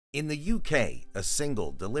In the UK, a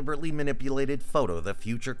single, deliberately manipulated photo of the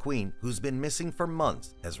future queen, who's been missing for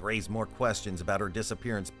months, has raised more questions about her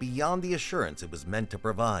disappearance beyond the assurance it was meant to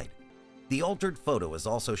provide. The altered photo has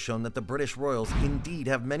also shown that the British royals indeed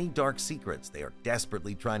have many dark secrets they are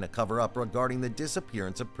desperately trying to cover up regarding the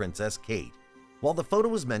disappearance of Princess Kate. While the photo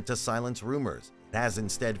was meant to silence rumors, it has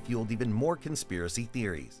instead fueled even more conspiracy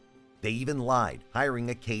theories. They even lied, hiring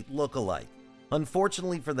a Kate lookalike.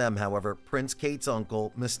 Unfortunately for them, however, Prince Kate's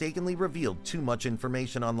uncle mistakenly revealed too much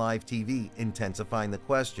information on live TV, intensifying the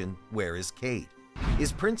question, where is Kate?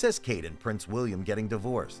 Is Princess Kate and Prince William getting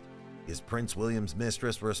divorced? Is Prince William's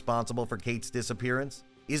mistress responsible for Kate's disappearance?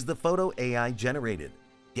 Is the photo AI generated?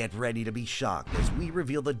 Get ready to be shocked as we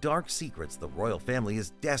reveal the dark secrets the royal family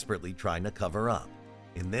is desperately trying to cover up.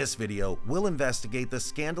 In this video, we'll investigate the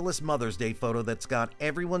scandalous Mother's Day photo that's got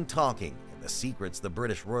everyone talking and the secrets the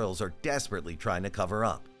British royals are desperately trying to cover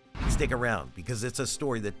up. Stick around because it's a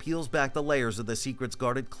story that peels back the layers of the secrets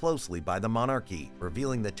guarded closely by the monarchy,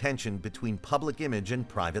 revealing the tension between public image and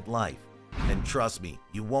private life. And trust me,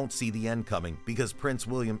 you won't see the end coming because Prince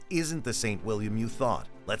William isn't the Saint William you thought.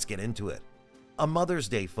 Let's get into it. A Mother's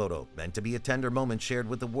Day photo, meant to be a tender moment shared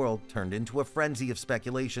with the world, turned into a frenzy of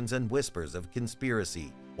speculations and whispers of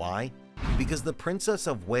conspiracy. Why? Because the Princess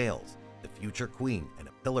of Wales, the future queen and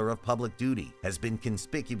a pillar of public duty, has been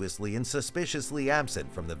conspicuously and suspiciously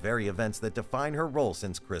absent from the very events that define her role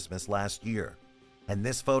since Christmas last year. And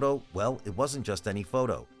this photo, well, it wasn't just any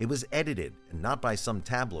photo. It was edited, and not by some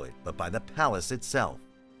tabloid, but by the palace itself.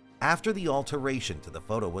 After the alteration to the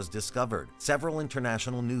photo was discovered, several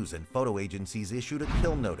international news and photo agencies issued a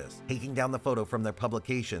kill notice, taking down the photo from their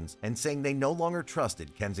publications and saying they no longer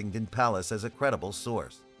trusted Kensington Palace as a credible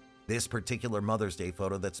source. This particular Mother's Day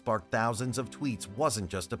photo that sparked thousands of tweets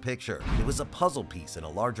wasn't just a picture. It was a puzzle piece in a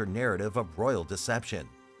larger narrative of royal deception.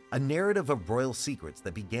 A narrative of royal secrets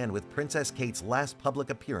that began with Princess Kate's last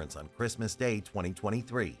public appearance on Christmas Day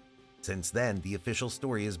 2023. Since then, the official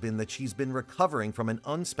story has been that she's been recovering from an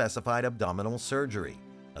unspecified abdominal surgery,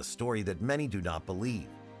 a story that many do not believe.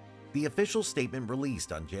 The official statement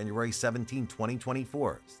released on January 17,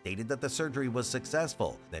 2024 stated that the surgery was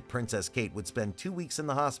successful, that Princess Kate would spend 2 weeks in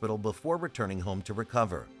the hospital before returning home to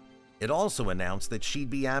recover. It also announced that she'd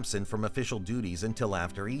be absent from official duties until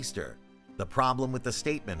after Easter. The problem with the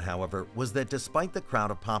statement, however, was that despite the crowd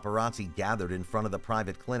of paparazzi gathered in front of the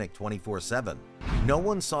private clinic 24/7, no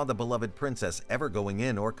one saw the beloved princess ever going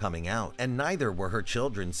in or coming out, and neither were her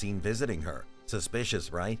children seen visiting her.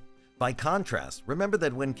 Suspicious, right? By contrast, remember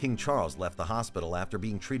that when King Charles left the hospital after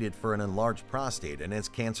being treated for an enlarged prostate and his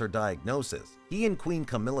cancer diagnosis, he and Queen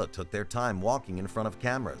Camilla took their time walking in front of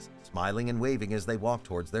cameras, smiling and waving as they walked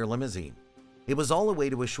towards their limousine. It was all a way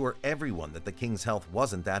to assure everyone that the king's health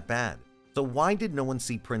wasn't that bad. So why did no one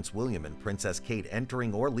see Prince William and Princess Kate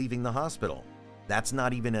entering or leaving the hospital? That's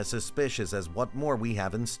not even as suspicious as what more we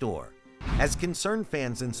have in store. As concerned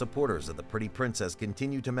fans and supporters of the pretty princess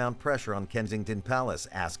continue to mount pressure on Kensington Palace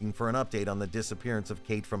asking for an update on the disappearance of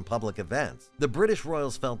Kate from public events, the British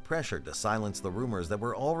royals felt pressured to silence the rumors that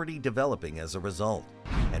were already developing as a result.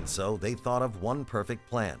 And so they thought of one perfect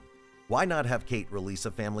plan. Why not have Kate release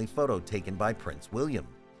a family photo taken by Prince William?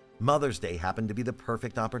 Mother's Day happened to be the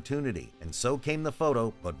perfect opportunity, and so came the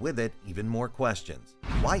photo, but with it, even more questions.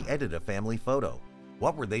 Why edit a family photo?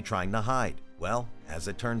 What were they trying to hide? Well, as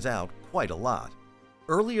it turns out, quite a lot.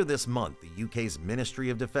 Earlier this month, the UK's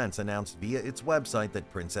Ministry of Defence announced via its website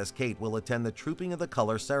that Princess Kate will attend the Trooping of the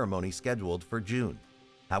Colour ceremony scheduled for June.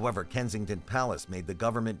 However, Kensington Palace made the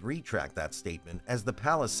government retract that statement as the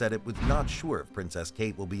palace said it was not sure if Princess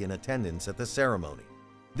Kate will be in attendance at the ceremony.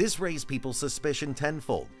 This raised people's suspicion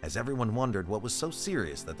tenfold, as everyone wondered what was so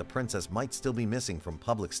serious that the princess might still be missing from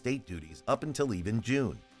public state duties up until even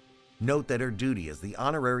June. Note that her duty as the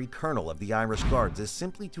honorary colonel of the Irish Guards is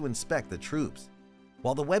simply to inspect the troops.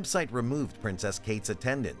 While the website removed Princess Kate's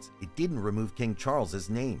attendance, it didn't remove King Charles's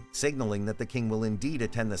name, signaling that the king will indeed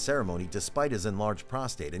attend the ceremony despite his enlarged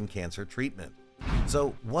prostate and cancer treatment.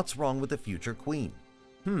 So what's wrong with the future queen?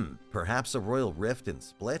 Perhaps a royal rift and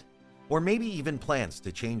split? Or maybe even plans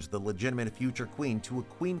to change the legitimate future queen to a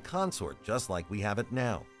queen consort just like we have it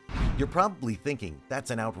now. You're probably thinking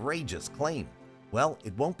that's an outrageous claim. Well,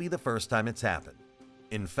 it won't be the first time it's happened.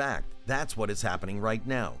 In fact, that's what is happening right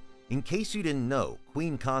now. In case you didn't know,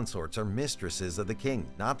 queen consorts are mistresses of the king,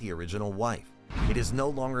 not the original wife. It is no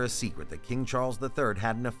longer a secret that King Charles III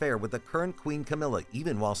had an affair with the current Queen Camilla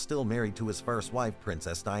even while still married to his first wife,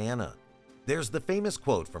 Princess Diana. There's the famous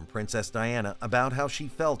quote from Princess Diana about how she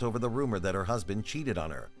felt over the rumor that her husband cheated on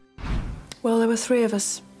her. Well, there were 3 of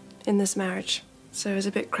us in this marriage, so it was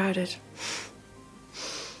a bit crowded.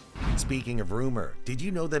 Speaking of rumor, did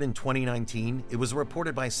you know that in 2019, it was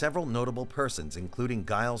reported by several notable persons, including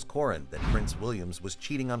Giles Corrin, that Prince William was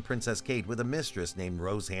cheating on Princess Kate with a mistress named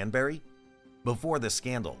Rose Hanbury? Before the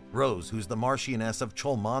scandal, Rose, who's the Marchioness of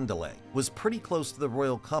Cholmondeley, was pretty close to the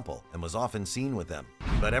royal couple and was often seen with them.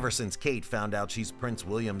 But ever since Kate found out she's Prince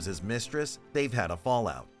William's mistress, they've had a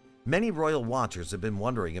fallout. Many royal watchers have been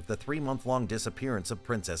wondering if the 3-month-long disappearance of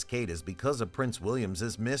Princess Kate is because of Prince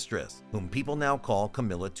William's mistress, whom people now call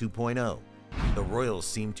Camilla 2.0. The royals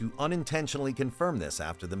seem to unintentionally confirm this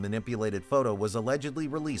after the manipulated photo was allegedly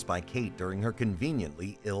released by Kate during her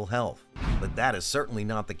conveniently ill health. But that is certainly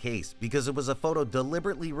not the case, because it was a photo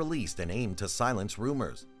deliberately released and aimed to silence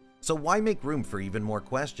rumors. So why make room for even more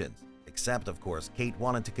questions? Except, of course, Kate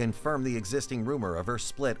wanted to confirm the existing rumor of her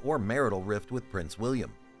split or marital rift with Prince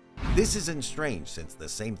William. This isn't strange, since the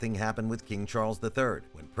same thing happened with King Charles III.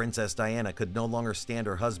 When Princess Diana could no longer stand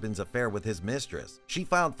her husband's affair with his mistress, she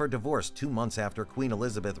filed for divorce 2 months after Queen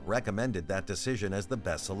Elizabeth recommended that decision as the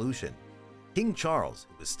best solution. King Charles,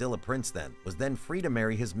 who was still a prince then, was then free to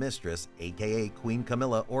marry his mistress, aka Queen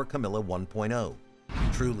Camilla or Camilla 1.0.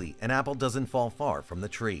 Truly, an apple doesn't fall far from the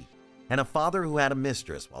tree. And a father who had a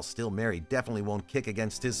mistress while still married definitely won't kick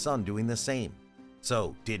against his son doing the same.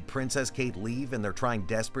 So, did Princess Kate leave and they're trying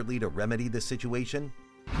desperately to remedy the situation?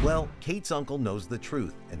 Well, Kate's uncle knows the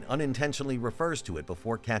truth and unintentionally refers to it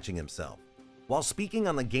before catching himself. While speaking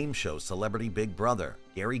on the game show Celebrity Big Brother,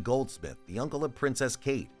 Gary Goldsmith, the uncle of Princess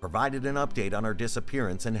Kate, provided an update on her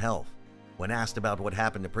disappearance and health. When asked about what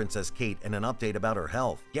happened to Princess Kate and an update about her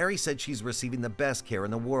health, Gary said she's receiving the best care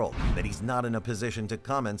in the world, that he's not in a position to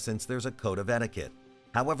comment since there's a code of etiquette.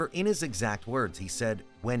 However, in his exact words, he said,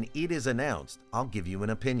 "When it is announced, I'll give you an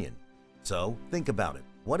opinion." So, think about it.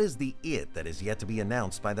 What is the "it" that is yet to be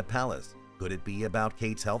announced by the palace? Could it be about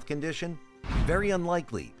Kate's health condition? Very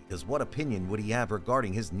unlikely, because what opinion would he have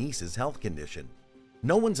regarding his niece's health condition?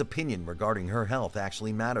 No one's opinion regarding her health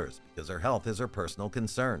actually matters, because her health is her personal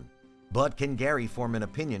concern. But can Gary form an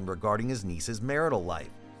opinion regarding his niece's marital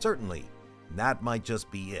life? Certainly. That might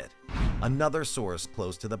just be it. Another source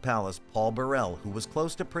close to the palace, Paul Burrell, who was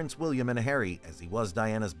close to Prince William and Harry as he was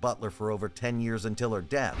Diana's butler for over 10 years until her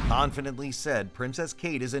death, confidently said Princess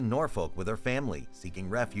Kate is in Norfolk with her family, seeking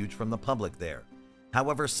refuge from the public there.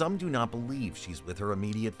 However, some do not believe she's with her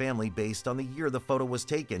immediate family based on the year the photo was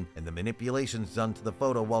taken and the manipulations done to the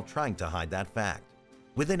photo while trying to hide that fact.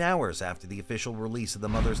 Within hours after the official release of the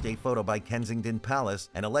Mother's Day photo by Kensington Palace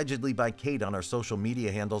and allegedly by Kate on her social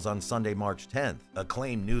media handles on Sunday, March 10th,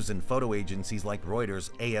 acclaimed news and photo agencies like Reuters,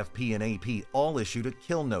 AFP, and AP all issued a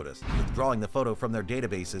kill notice, withdrawing the photo from their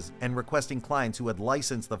databases and requesting clients who had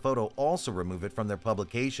licensed the photo also remove it from their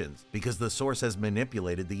publications because the source has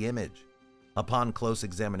manipulated the image. Upon close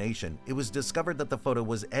examination, it was discovered that the photo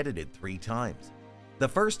was edited 3 times. The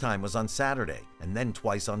first time was on Saturday and then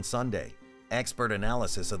twice on Sunday. Expert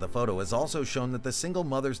analysis of the photo has also shown that the single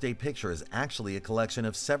Mother's Day picture is actually a collection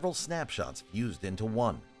of several snapshots fused into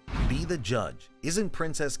one. Be the judge. Isn't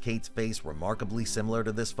Princess Kate's face remarkably similar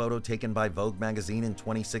to this photo taken by Vogue magazine in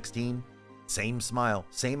 2016? Same smile,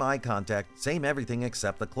 same eye contact, same everything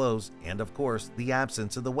except the clothes, and of course, the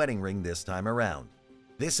absence of the wedding ring this time around.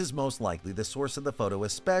 This is most likely the source of the photo,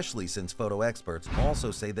 especially since photo experts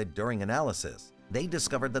also say that during analysis, they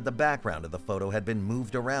discovered that the background of the photo had been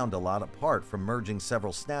moved around a lot apart from merging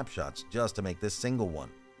several snapshots just to make this single one.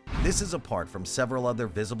 This is apart from several other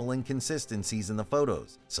visible inconsistencies in the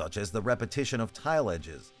photos, such as the repetition of tile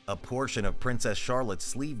edges, a portion of Princess Charlotte's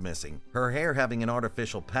sleeve missing, her hair having an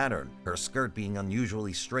artificial pattern, her skirt being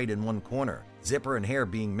unusually straight in one corner, zipper and hair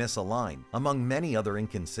being misaligned, among many other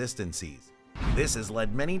inconsistencies. This has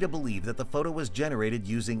led many to believe that the photo was generated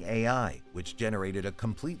using AI, which generated a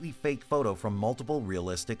completely fake photo from multiple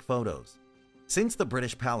realistic photos. Since the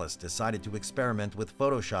British Palace decided to experiment with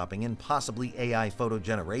photoshopping and possibly AI photo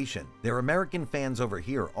generation, their American fans over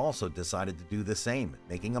here also decided to do the same,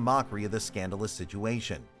 making a mockery of the scandalous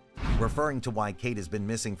situation. Referring to why Kate has been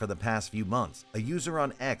missing for the past few months, a user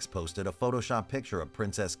on X posted a Photoshop picture of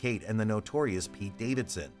Princess Kate and the notorious Pete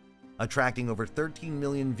Davidson. Attracting over 13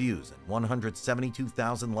 million views and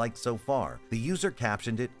 172,000 likes so far, the user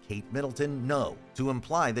captioned it, "Kate Middleton, no," to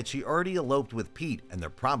imply that she already eloped with Pete and they're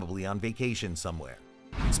probably on vacation somewhere.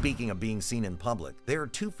 Speaking of being seen in public, there are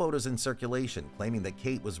 2 photos in circulation claiming that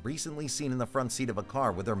Kate was recently seen in the front seat of a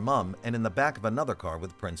car with her mum and in the back of another car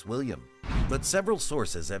with Prince William. But several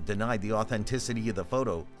sources have denied the authenticity of the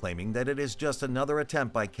photo, claiming that it is just another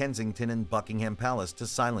attempt by Kensington and Buckingham Palace to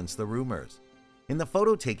silence the rumors. In the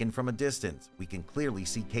photo taken from a distance, we can clearly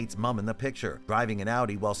see Kate's mum in the picture, driving an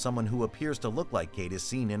Audi while someone who appears to look like Kate is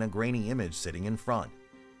seen in a grainy image sitting in front.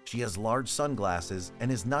 She has large sunglasses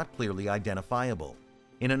and is not clearly identifiable.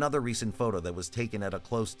 In another recent photo that was taken at a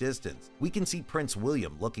close distance, we can see Prince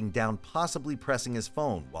William looking down, possibly pressing his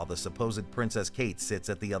phone, while the supposed Princess Kate sits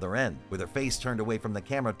at the other end, with her face turned away from the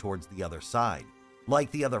camera towards the other side.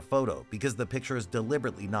 Like the other photo, because the picture is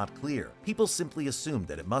deliberately not clear, people simply assumed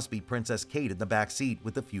that it must be Princess Kate in the back seat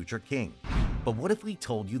with the future king. But what if we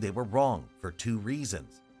told you they were wrong for two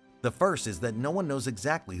reasons? The first is that no one knows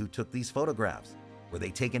exactly who took these photographs. Were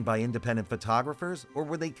they taken by independent photographers, or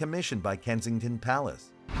were they commissioned by Kensington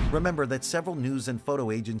Palace? Remember that several news and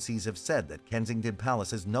photo agencies have said that Kensington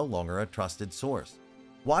Palace is no longer a trusted source.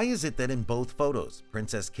 Why is it that in both photos,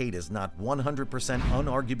 Princess Kate is not 100%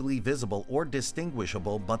 unarguably visible or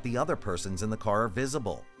distinguishable, but the other persons in the car are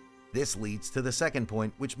visible? This leads to the second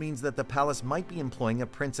point, which means that the palace might be employing a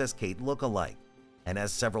Princess Kate lookalike. And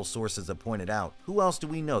as several sources have pointed out, who else do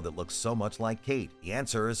we know that looks so much like Kate? The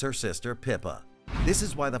answer is her sister Pippa. This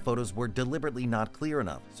is why the photos were deliberately not clear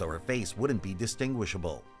enough, so her face wouldn't be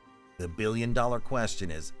distinguishable. The billion-dollar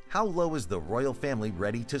question is, how low is the royal family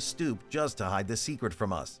ready to stoop just to hide the secret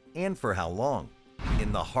from us, and for how long?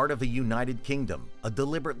 In the heart of a United Kingdom, a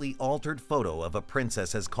deliberately altered photo of a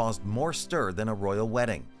princess has caused more stir than a royal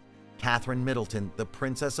wedding. Catherine Middleton, the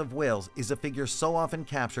Princess of Wales, is a figure so often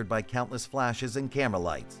captured by countless flashes and camera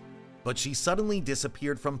lights. But she suddenly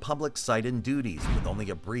disappeared from public sight and duties with only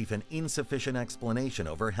a brief and insufficient explanation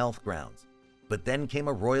over health grounds. But then came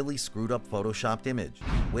a royally screwed up photoshopped image.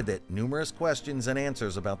 With it, numerous questions and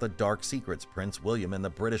answers about the dark secrets Prince William and the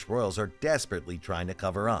British royals are desperately trying to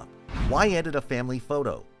cover up. Why edit a family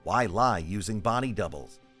photo? Why lie using body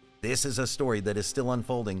doubles? This is a story that is still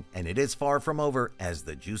unfolding, and it is far from over, as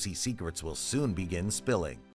the juicy secrets will soon begin spilling.